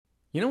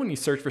You know, when you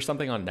search for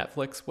something on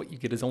Netflix, what you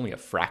get is only a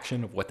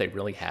fraction of what they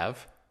really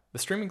have? The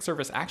streaming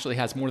service actually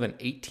has more than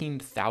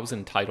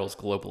 18,000 titles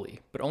globally,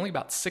 but only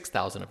about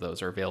 6,000 of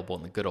those are available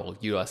in the good old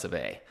US of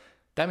A.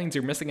 That means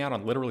you're missing out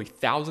on literally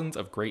thousands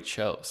of great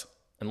shows.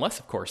 Unless,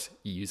 of course,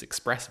 you use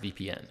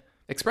ExpressVPN.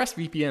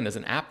 ExpressVPN is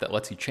an app that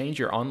lets you change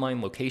your online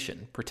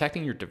location,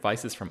 protecting your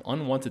devices from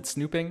unwanted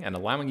snooping and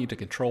allowing you to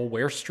control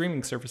where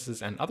streaming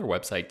services and other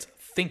websites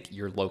think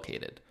you're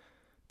located.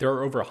 There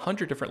are over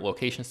 100 different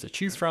locations to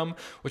choose from,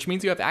 which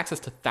means you have access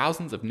to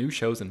thousands of new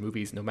shows and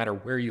movies no matter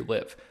where you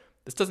live.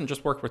 This doesn't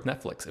just work with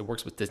Netflix, it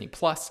works with Disney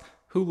Plus,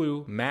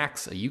 Hulu,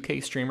 Max, a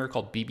UK streamer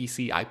called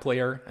BBC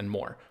iPlayer, and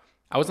more.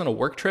 I was on a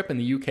work trip in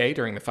the UK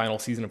during the final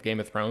season of Game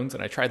of Thrones,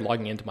 and I tried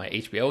logging into my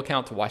HBO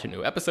account to watch a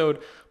new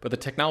episode, but the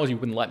technology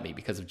wouldn't let me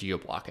because of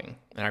geo-blocking.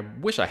 And I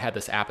wish I had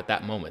this app at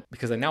that moment,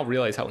 because I now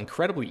realize how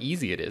incredibly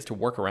easy it is to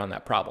work around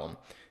that problem.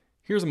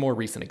 Here's a more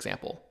recent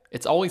example.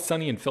 It's Always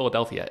Sunny in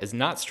Philadelphia is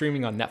not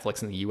streaming on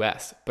Netflix in the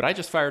US, but I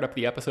just fired up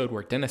the episode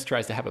where Dennis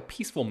tries to have a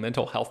peaceful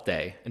mental health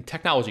day, and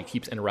technology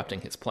keeps interrupting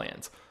his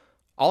plans.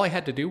 All I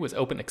had to do was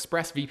open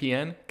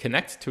ExpressVPN,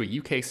 connect to a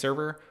UK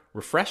server,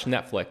 refresh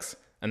Netflix,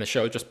 and the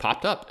show just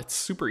popped up. It's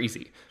super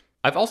easy.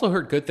 I've also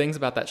heard good things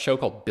about that show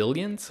called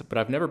Billions, but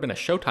I've never been a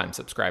Showtime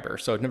subscriber,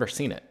 so I've never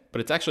seen it.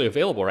 But it's actually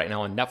available right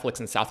now on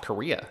Netflix in South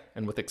Korea,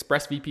 and with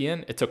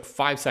ExpressVPN, it took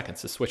 5 seconds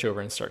to switch over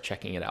and start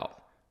checking it out.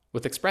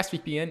 With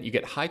ExpressVPN, you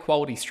get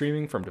high-quality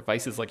streaming from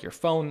devices like your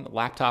phone,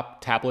 laptop,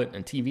 tablet,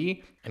 and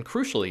TV, and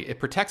crucially, it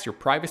protects your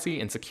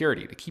privacy and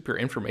security to keep your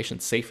information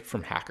safe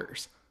from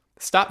hackers.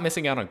 Stop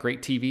missing out on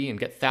great TV and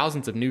get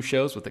thousands of new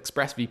shows with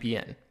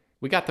ExpressVPN.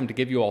 We got them to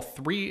give you all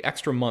 3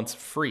 extra months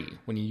free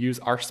when you use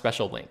our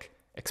special link,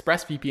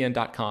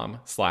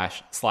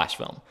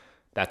 expressvpn.com/slashfilm.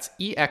 That's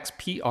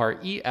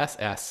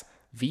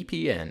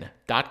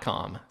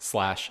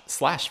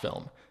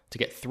expressvpn.com/slashfilm to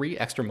get 3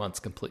 extra months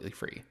completely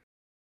free.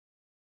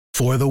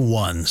 For the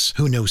ones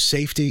who know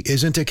safety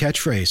isn't a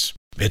catchphrase,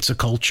 it's a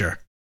culture.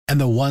 And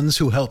the ones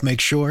who help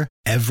make sure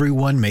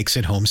everyone makes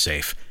it home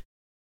safe.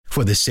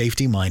 For the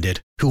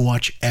safety-minded who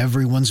watch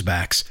everyone's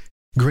backs,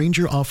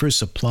 Grainger offers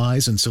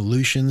supplies and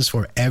solutions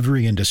for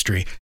every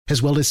industry,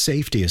 as well as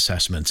safety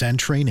assessments and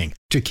training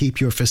to keep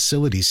your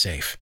facilities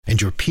safe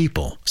and your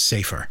people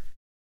safer.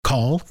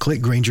 Call,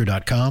 click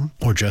Grainger.com,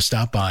 or just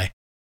stop by.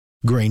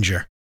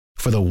 Grainger,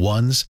 for the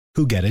ones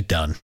who get it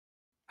done.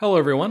 Hello,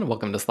 everyone.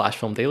 Welcome to Slash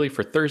Film Daily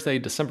for Thursday,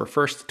 December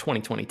 1st,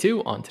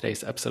 2022. On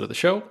today's episode of the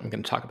show, I'm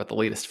going to talk about the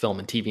latest film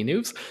and TV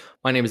news.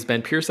 My name is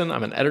Ben Pearson.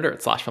 I'm an editor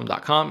at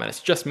slashfilm.com, and it's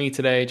just me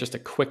today. Just a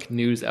quick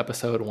news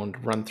episode. I wanted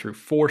to run through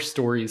 4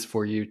 stories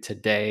for you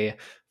today.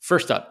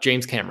 First up,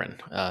 James Cameron,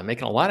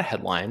 making a lot of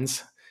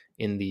headlines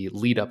in the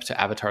lead up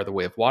to Avatar: The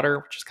Way of Water,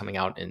 which is coming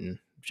out in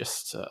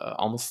just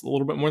almost a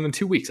little bit more than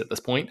 2 weeks at this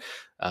point.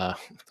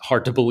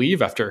 Hard to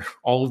believe after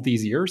all of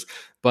these years.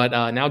 But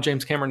now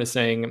James Cameron is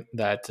saying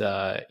that,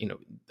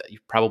 you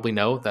probably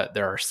know that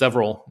there are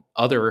several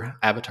other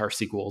Avatar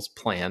sequels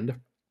planned.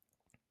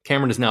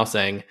 Cameron is now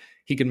saying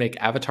he could make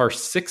Avatar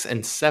 6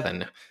 and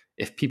 7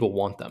 if people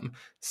want them.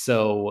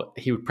 So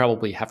he would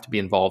probably have to be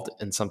involved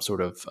in some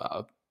sort of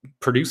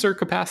producer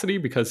capacity,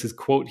 because his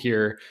quote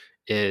here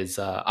is,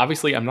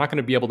 obviously, I'm not going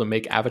to be able to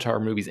make Avatar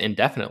movies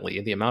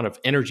indefinitely. The amount of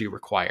energy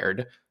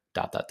required, ...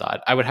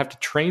 I would have to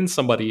train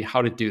somebody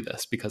how to do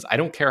this, because I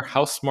don't care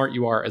how smart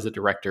you are as a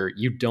director,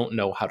 you don't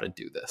know how to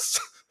do this.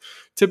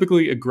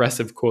 Typically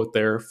aggressive quote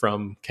there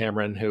from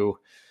Cameron, who,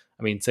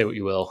 I mean, say what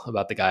you will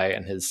about the guy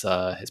and his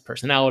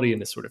personality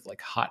and his sort of like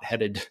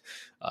hot-headed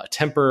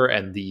temper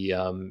and the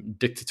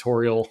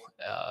dictatorial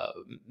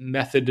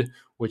method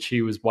which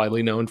he was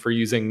widely known for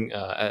using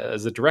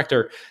as a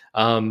director.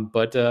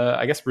 But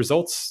I guess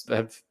results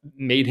have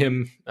made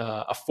him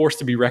a force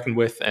to be reckoned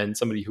with and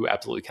somebody who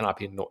absolutely cannot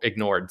be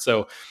ignored.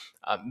 So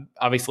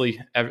obviously,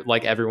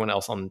 like everyone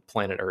else on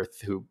planet Earth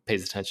who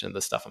pays attention to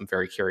this stuff, I'm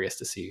very curious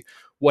to see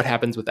what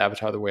happens with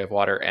Avatar: The Way of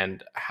Water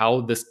and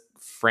how this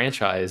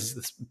franchise,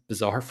 this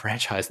bizarre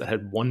franchise that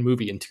had one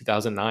movie in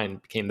 2009,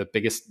 became the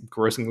highest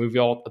grossing movie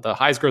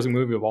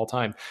of all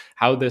time,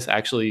 how this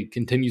actually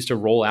continues to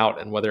roll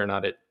out and whether or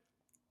not it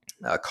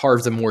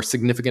carves a more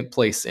significant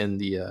place in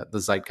the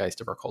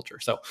zeitgeist of our culture.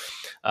 So,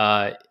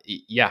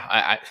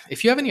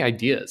 if you have any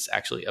ideas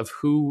actually of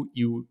who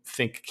you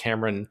think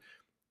Cameron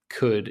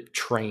could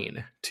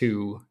train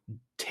to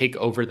take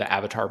over the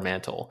Avatar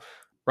mantle,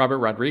 Robert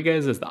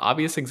Rodriguez is the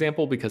obvious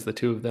example, because the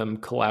two of them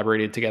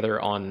collaborated together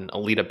on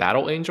Alita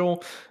Battle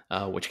Angel,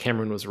 which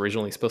Cameron was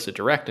originally supposed to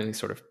direct, and he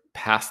sort of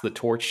passed the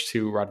torch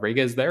to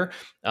Rodriguez there.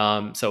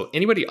 So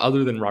anybody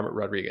other than Robert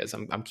Rodriguez,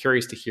 I'm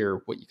curious to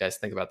hear what you guys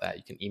think about that.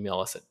 You can email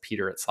us at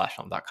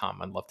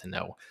peter@slashfilm.com. I'd love to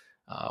know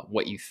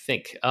what you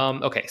think.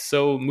 Okay,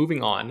 so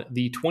moving on,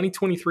 the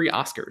 2023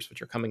 Oscars,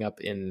 which are coming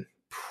up in,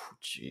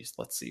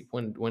 let's see,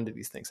 when did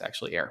these things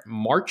actually air?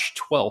 March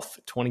 12th,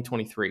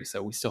 2023.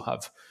 So we still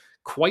have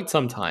quite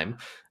some time.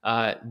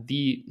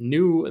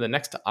 The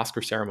next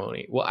Oscar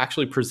ceremony will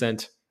actually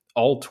present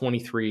all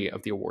 23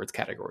 of the awards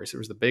categories. There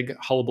was the big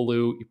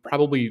hullabaloo.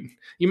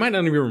 You might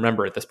not even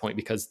remember at this point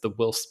because the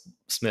Will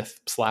Smith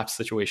slap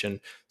situation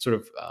sort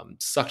of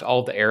sucked all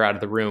of the air out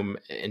of the room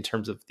in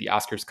terms of the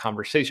Oscars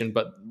conversation.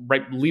 But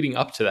right leading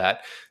up to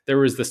that, there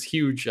was this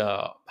huge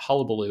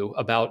hullabaloo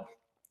about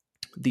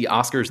the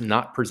Oscars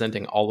not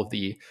presenting all of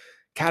the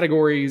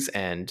categories.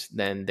 And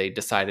then they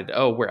decided,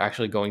 oh, we're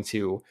actually going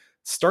to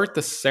start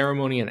the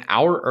ceremony an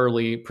hour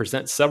early,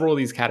 present several of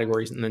these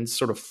categories, and then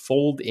sort of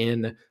fold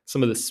in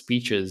some of the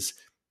speeches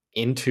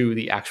into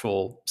the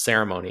actual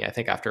ceremony. I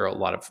think after a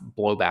lot of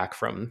blowback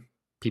from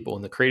people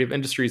in the creative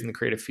industries and the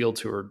creative fields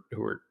who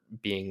are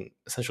being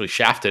essentially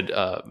shafted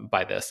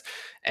by this.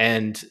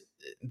 And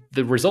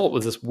the result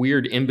was this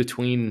weird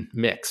in-between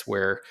mix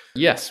where,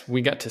 yes,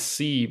 we got to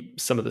see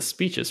some of the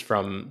speeches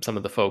from some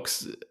of the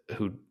folks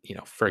who,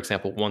 for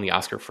example, won the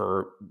Oscar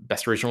for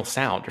Best Original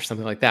Sound or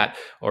something like that,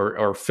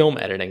 or film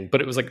editing, but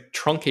it was like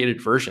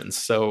truncated versions.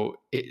 So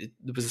it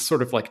was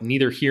sort of like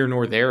neither here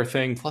nor there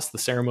thing. Plus the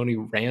ceremony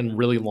ran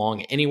really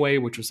long anyway,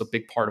 which was a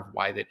big part of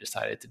why they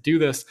decided to do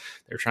this.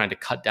 They're trying to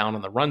cut down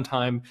on the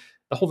runtime.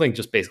 The whole thing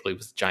just basically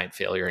was a giant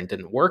failure and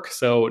didn't work.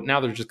 So now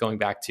they're just going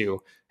back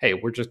to, hey,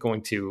 we're just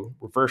going to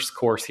reverse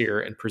course here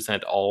and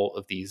present all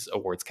of these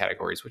awards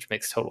categories, which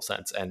makes total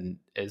sense and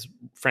is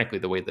frankly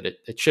the way that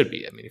it should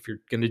be. I mean, if you're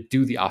going to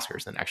do the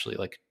Oscars, then actually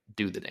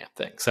do the damn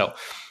thing. So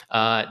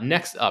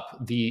next up,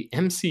 the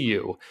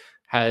MCU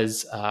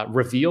has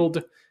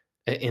revealed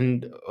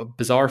in a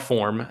bizarre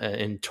form,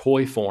 in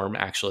toy form,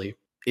 actually,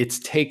 its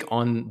take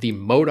on the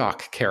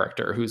MODOK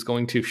character who's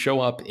going to show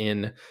up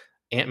in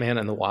Ant-Man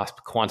and the Wasp: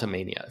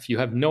 Quantumania. If you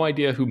have no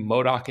idea who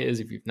MODOK is,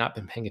 if you've not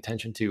been paying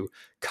attention to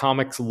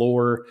comics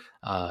lore,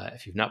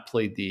 if you've not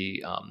played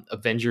the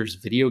Avengers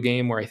video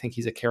game where I think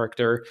he's a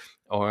character,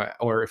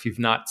 or if you've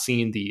not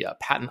seen the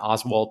Patton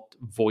Oswalt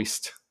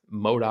voiced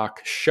MODOK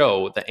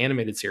show, the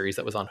animated series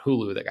that was on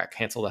Hulu that got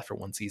canceled after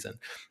one season.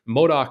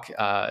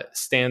 MODOK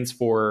stands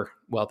for,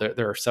 well,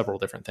 there are several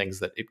different things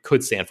that it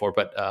could stand for,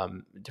 but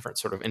different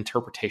sort of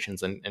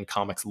interpretations and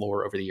comics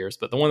lore over the years.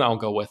 But the one I'll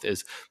go with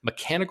is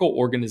mechanical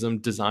organism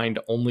designed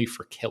only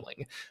for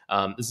killing.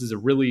 This is a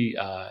really,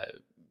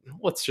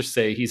 let's just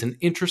say he's an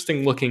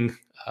interesting looking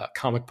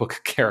comic book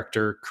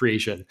character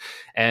creation.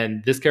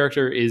 And this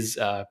character is...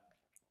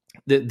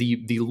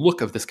 The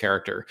look of this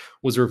character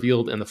was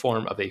revealed in the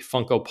form of a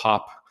Funko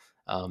Pop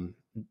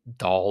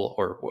doll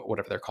or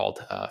whatever they're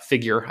called,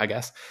 figure, I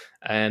guess.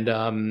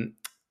 And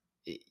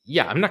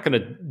yeah, I'm not going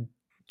to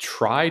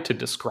try to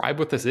describe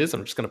what this is.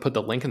 I'm just going to put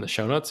the link in the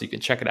show notes so you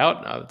can check it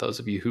out. Those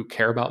of you who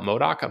care about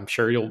MODOK, I'm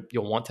sure you'll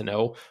want to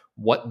know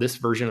what this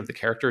version of the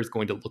character is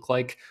going to look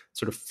like,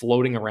 sort of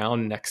floating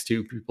around next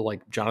to people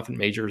like Jonathan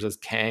Majors as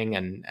Kang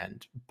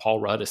and Paul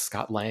Rudd as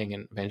Scott Lang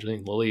and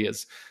Evangeline Lilly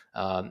as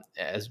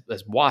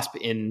Wasp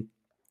in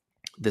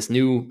this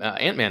new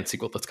Ant-Man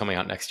sequel that's coming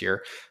out next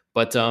year.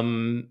 But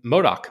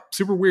MODOK,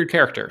 super weird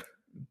character.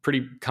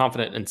 Pretty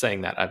confident in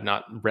saying that. I've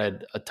not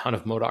read a ton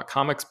of MODOK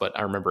comics, but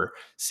I remember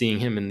seeing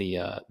him in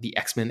the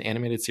X-Men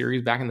animated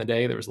series back in the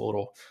day. There was a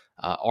little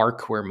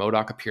arc where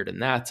MODOK appeared in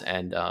that.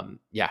 And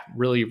yeah,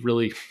 really,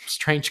 really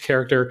strange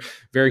character.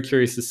 Very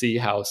curious to see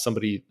how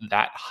somebody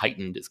that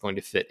heightened is going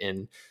to fit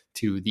in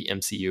to the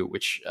MCU,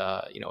 which,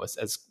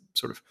 as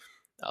sort of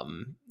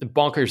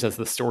bonkers as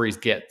the stories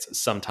get,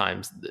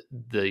 sometimes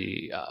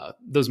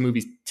those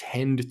movies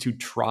tend to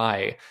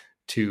try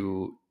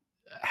to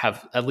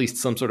have at least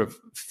some sort of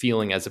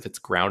feeling as if it's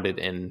grounded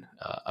in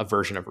a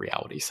version of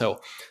reality. So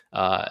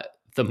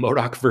the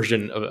MODOK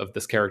version of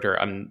this character,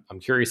 I'm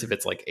curious if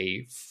it's like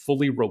a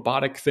fully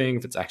robotic thing,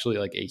 if it's actually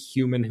like a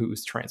human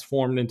who's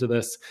transformed into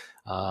this,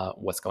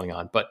 what's going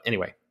on. But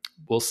anyway,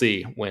 we'll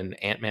see when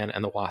Ant-Man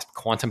and the Wasp: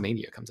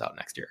 Quantumania comes out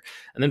next year.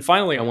 And then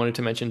finally, I wanted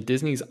to mention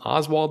Disney's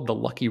Oswald the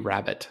Lucky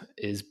Rabbit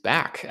is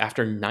back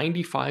after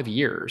 95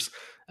 years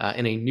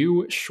in a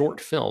new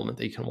short film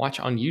that you can watch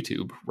on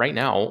YouTube right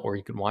now, or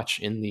you can watch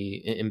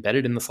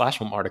embedded in the Slash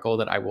Film article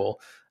that I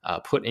will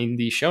put in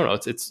the show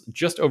notes. It's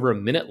just over a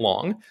minute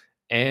long,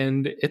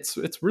 and it's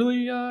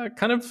really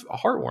kind of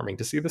heartwarming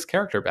to see this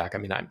character back. I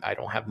mean, I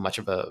don't have much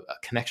of a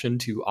connection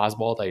to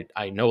Oswald.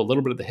 I know a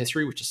little bit of the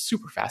history, which is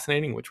super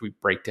fascinating, which we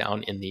break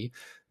down in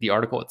the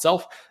article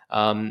itself.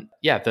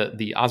 Yeah,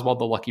 the Oswald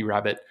the Lucky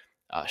Rabbit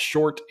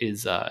short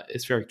is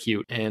very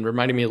cute and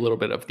reminded me a little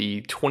bit of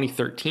the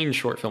 2013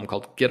 short film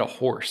called Get a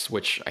Horse,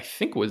 which I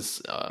think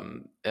was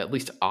at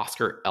least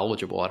Oscar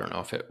eligible. I don't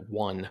know if it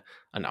won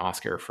an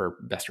Oscar for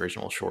Best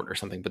Original Short or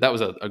something, but that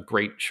was a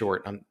great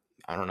short.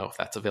 I don't know if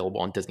that's available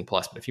on Disney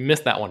Plus, but if you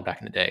missed that one back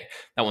in the day,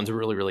 that one's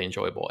really, really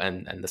enjoyable.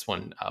 And this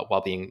one,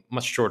 while being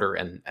much shorter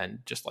and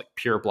just like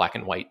pure black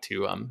and white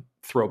to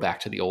throw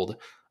back to the old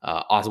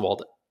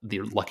Oswald the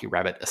Lucky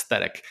Rabbit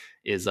aesthetic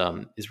is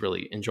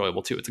really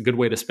enjoyable too. It's a good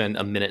way to spend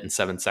a minute and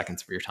 7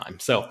 seconds of your time.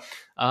 So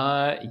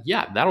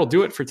that'll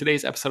do it for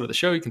today's episode of the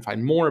show. You can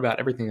find more about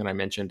everything that I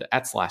mentioned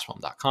at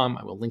slashfilm.com.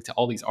 I will link to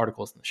all these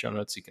articles in the show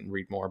notes so you can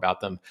read more about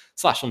them.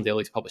 Slash Film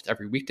Daily is published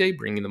every weekday,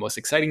 bringing the most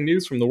exciting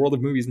news from the world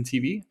of movies and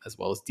TV, as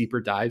well as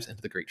deeper dives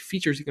into the great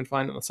features you can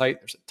find on the site.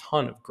 There's a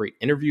ton of great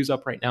interviews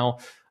up right now.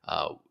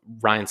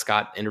 Ryan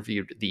Scott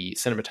interviewed the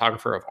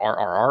cinematographer of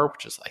RRR,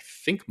 which is, I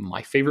think,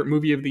 my favorite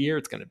movie of the year.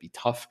 It's going to be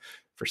tough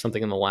for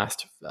something in the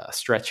last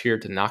stretch here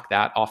to knock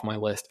that off my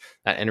list.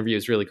 That interview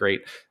is really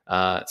great.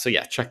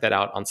 Check that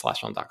out on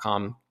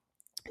slashfilm.com.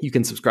 You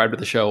can subscribe to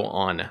the show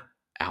on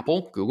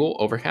Apple, Google,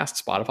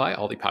 Overcast, Spotify,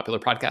 all the popular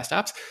podcast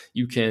apps.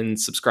 You can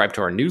subscribe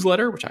to our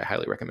newsletter, which I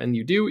highly recommend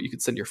you do. You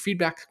can send your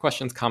feedback,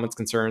 questions, comments,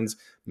 concerns,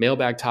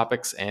 mailbag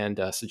topics, and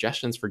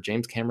suggestions for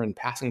James Cameron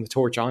passing the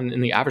torch on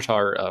in the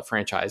Avatar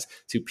franchise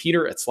to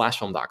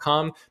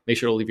peter@slashfilm.com. Make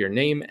sure to leave your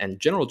name and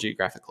general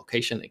geographic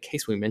location in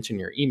case we mention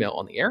your email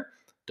on the air.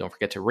 Don't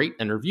forget to rate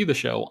and review the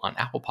show on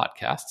Apple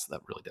Podcasts.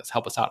 That really does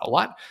help us out a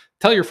lot.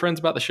 Tell your friends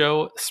about the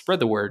show. Spread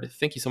the word.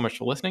 Thank you so much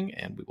for listening,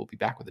 and we will be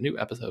back with a new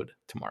episode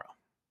tomorrow.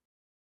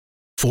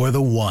 For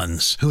the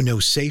ones who know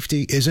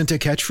safety isn't a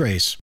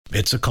catchphrase,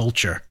 it's a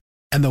culture.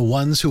 And the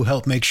ones who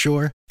help make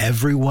sure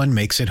everyone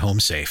makes it home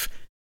safe.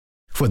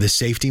 For the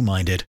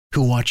safety-minded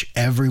who watch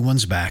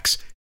everyone's backs,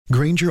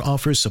 Grainger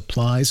offers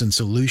supplies and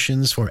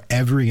solutions for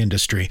every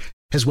industry,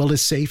 as well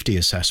as safety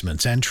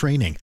assessments and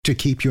training to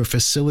keep your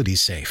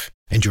facilities safe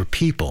and your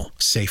people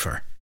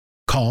safer.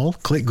 Call,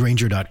 click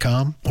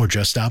Grainger.com, or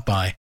just stop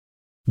by.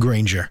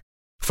 Grainger,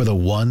 for the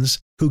ones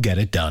who get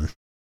it done.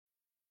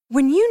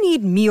 When you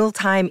need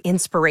mealtime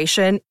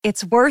inspiration,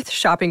 it's worth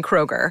shopping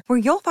Kroger, where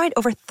you'll find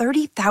over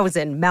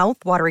 30,000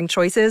 mouth-watering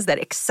choices that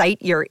excite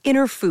your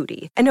inner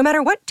foodie. And no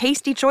matter what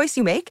tasty choice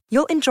you make,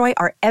 you'll enjoy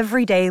our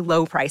everyday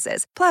low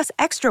prices, plus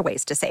extra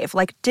ways to save,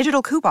 like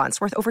digital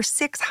coupons worth over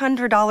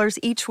 $600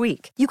 each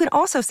week. You can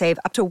also save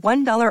up to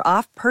 $1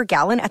 off per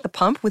gallon at the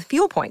pump with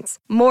fuel points.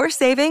 More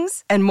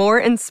savings and more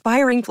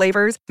inspiring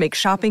flavors make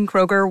shopping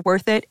Kroger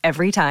worth it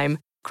every time.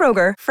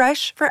 Kroger,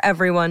 fresh for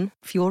everyone.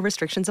 Fuel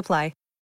restrictions apply.